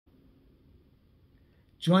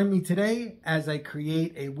Join me today as I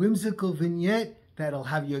create a whimsical vignette that'll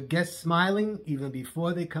have your guests smiling even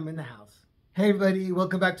before they come in the house. Hey everybody,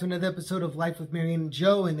 welcome back to another episode of Life with MaryAnn and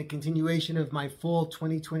Joe and the continuation of my fall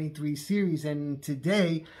 2023 series. And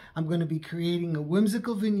today I'm going to be creating a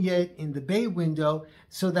whimsical vignette in the bay window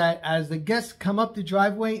so that as the guests come up the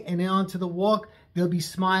driveway and onto the walk, they'll be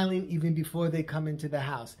smiling even before they come into the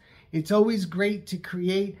house. It's always great to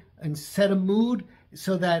create and set a mood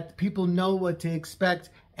so that people know what to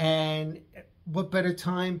expect, and what better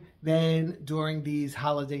time than during these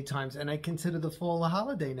holiday times. And I consider the fall a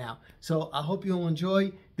holiday now. So I hope you'll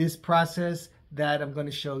enjoy this process that I'm going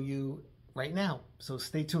to show you right now. So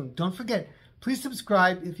stay tuned. Don't forget, please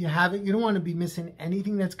subscribe if you haven't. You don't want to be missing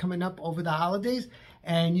anything that's coming up over the holidays.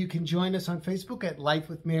 And you can join us on Facebook at Life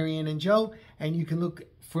with MaryAnn and Joe. And you can look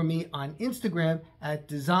for me on Instagram at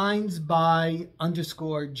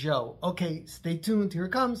designs_by_Joe. Okay, stay tuned. Here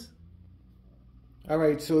it comes. All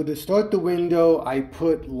right, so to start the window, I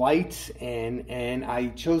put lights in, and I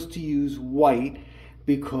chose to use white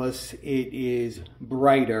because it is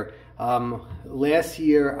brighter. Last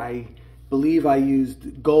year, I believe I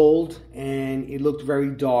used gold, and it looked very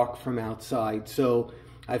dark from outside. So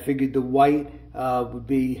I figured the white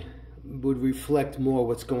would reflect more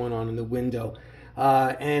what's going on in the window.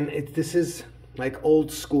 This is like old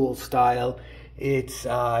school style.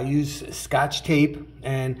 I use Scotch tape,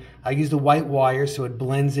 and I use the white wire so it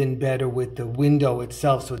blends in better with the window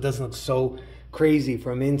itself, so it doesn't look so crazy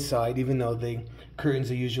from inside, even though the curtains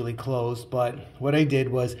are usually closed. But what I did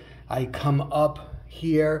was I come up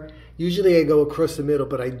here. Usually I go across the middle,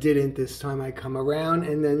 but I didn't this time. I come around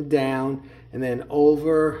and then down and then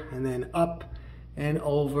over and then up and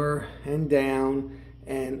over and down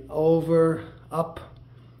and over, up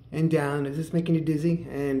and down. Is this making you dizzy?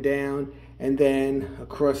 And down. And then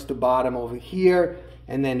across the bottom over here,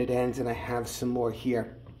 and then it ends, and I have some more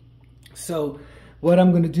here. So what I'm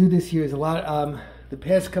going to do this year is the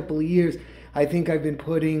past couple of years, I think I've been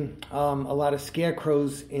putting a lot of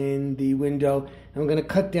scarecrows in the window. I'm going to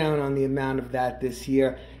cut down on the amount of that this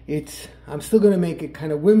year. I'm still going to make it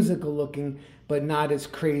kind of whimsical looking, but not as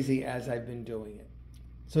crazy as I've been doing it.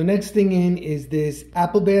 So next thing in is this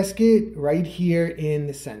apple basket right here in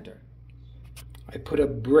the center. I put a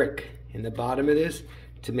brick in the bottom of this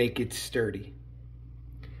to make it sturdy.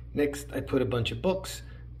 Next, I put a bunch of books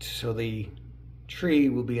so the tree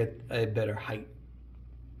will be at a better height.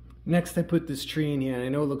 Next, I put this tree in here, and I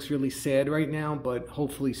know it looks really sad right now, but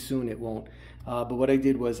hopefully soon it won't. But what I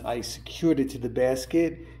did was I secured it to the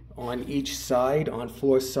basket on each side, on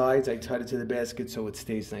 4 sides. I tied it to the basket so it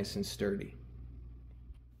stays nice and sturdy.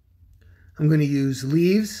 I'm going to use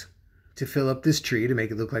leaves to fill up this tree to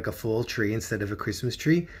make it look like a fall tree instead of a Christmas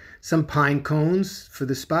tree. Some pine cones for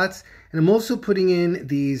the spots. And I'm also putting in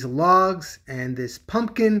these logs and this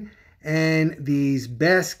pumpkin and these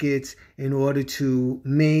baskets in order to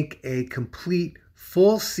make a complete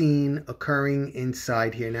fall scene occurring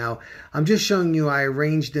inside here. Now, I'm just showing you I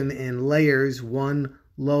arranged them in layers, one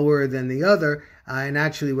lower than the other. And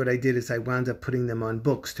actually what I did is I wound up putting them on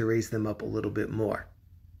books to raise them up a little bit more.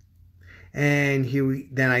 And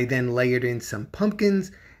I then layered in some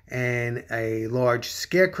pumpkins and a large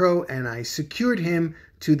scarecrow, and I secured him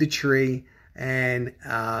to the tree, and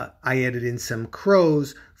I added in some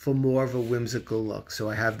crows for more of a whimsical look. So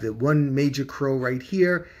I have the one major crow right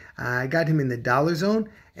here. I got him in the dollar zone,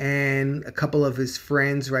 and a couple of his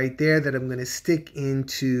friends right there that I'm going to stick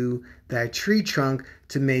into that tree trunk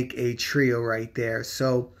to make a trio right there.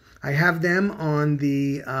 So I have them on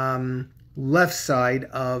the left side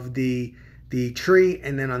of the tree,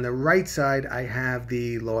 and then on the right side I have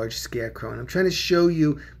the large scarecrow. And I'm trying to show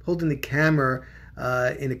you, holding the camera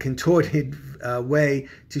in a contorted way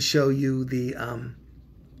to show you the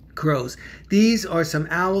crows. These are some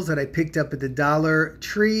owls that I picked up at the Dollar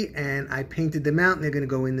Tree, and I painted them out, and they're going to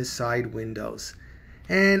go in the side windows.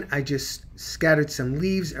 And I just scattered some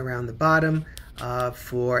leaves around the bottom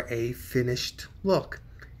for a finished look.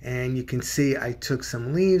 And you can see I took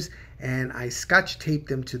some leaves and I scotch taped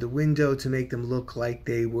them to the window to make them look like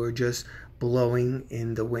they were just blowing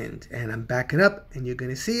in the wind. And I'm backing up, and you're going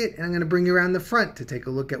to see it, and I'm going to bring you around the front to take a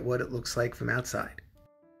look at what it looks like from outside.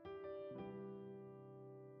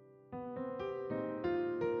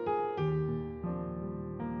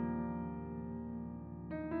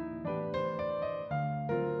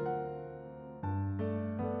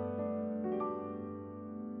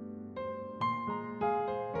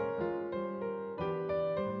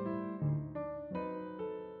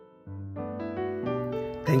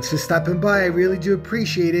 Thanks for stopping by. I really do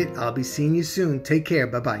appreciate it. I'll be seeing you soon. Take care.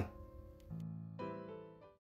 Bye-bye.